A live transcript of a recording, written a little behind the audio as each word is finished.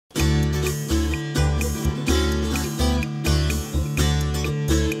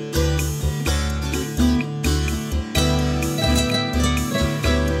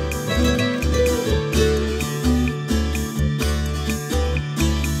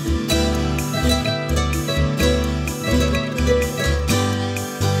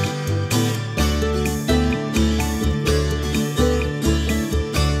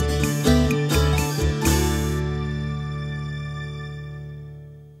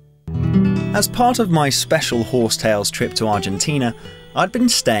As part of my special Horsetails trip to Argentina, I'd been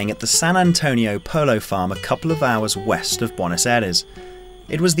staying at the San Antonio polo farm a couple of hours west of Buenos Aires.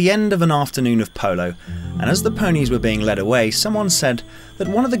 It was the end of an afternoon of polo, and as the ponies were being led away, someone said that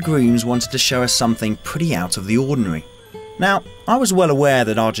one of the grooms wanted to show us something pretty out of the ordinary. Now, I was well aware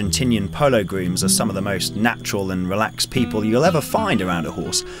that Argentinian polo grooms are some of the most natural and relaxed people you'll ever find around a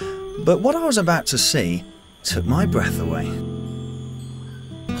horse, but what I was about to see took my breath away.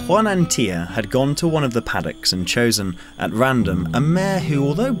 Juan and Tia had gone to one of the paddocks and chosen, at random, a mare who,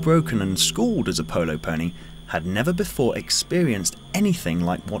 although broken and schooled as a polo pony, had never before experienced anything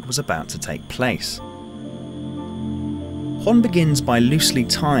like what was about to take place. Juan begins by loosely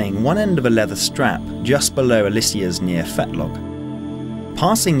tying one end of a leather strap just below Alicia's near fetlock.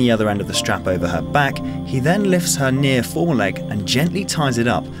 Passing the other end of the strap over her back, he then lifts her near foreleg and gently ties it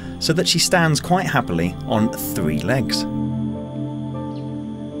up so that she stands quite happily on 3 legs.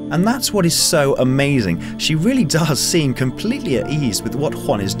 And that's what is so amazing. She really does seem completely at ease with what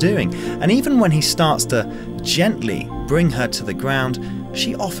Juan is doing, and even when he starts to gently bring her to the ground,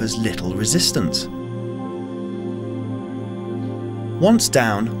 she offers little resistance. Once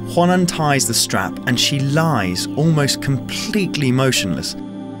down, Juan unties the strap and she lies almost completely motionless,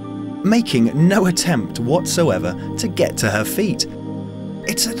 making no attempt whatsoever to get to her feet.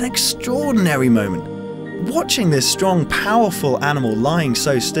 It's an extraordinary moment. Watching this strong, powerful animal lying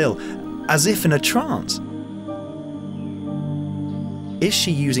so still, as if in a trance. Is she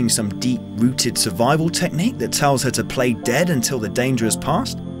using some deep-rooted survival technique that tells her to play dead until the danger has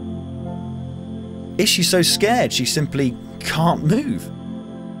passed? Is she so scared she simply can't move?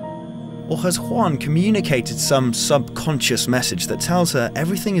 Or has Juan communicated some subconscious message that tells her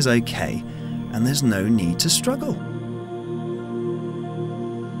everything is okay and there's no need to struggle?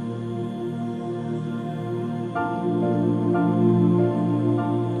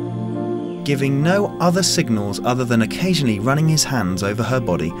 Giving no other signals other than occasionally running his hands over her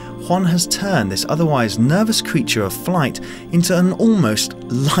body, Juan has turned this otherwise nervous creature of flight into an almost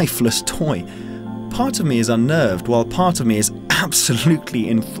lifeless toy. Part of me is unnerved, while part of me is absolutely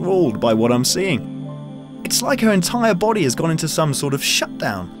enthralled by what I'm seeing. It's like her entire body has gone into some sort of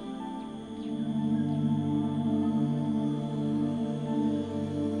shutdown.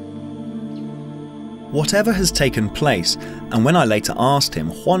 Whatever has taken place, and when I later asked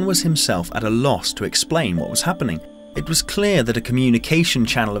him, Juan was himself at a loss to explain what was happening. It was clear that a communication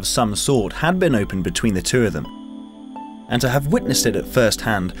channel of some sort had been opened between the two of them, and to have witnessed it at first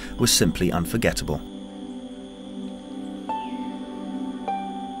hand was simply unforgettable.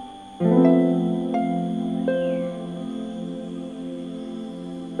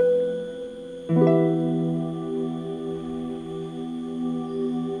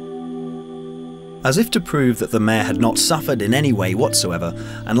 As if to prove that the mare had not suffered in any way whatsoever,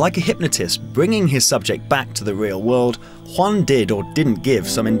 and like a hypnotist bringing his subject back to the real world, Juan did or didn't give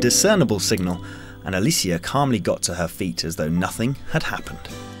some indiscernible signal, and Alicia calmly got to her feet as though nothing had happened.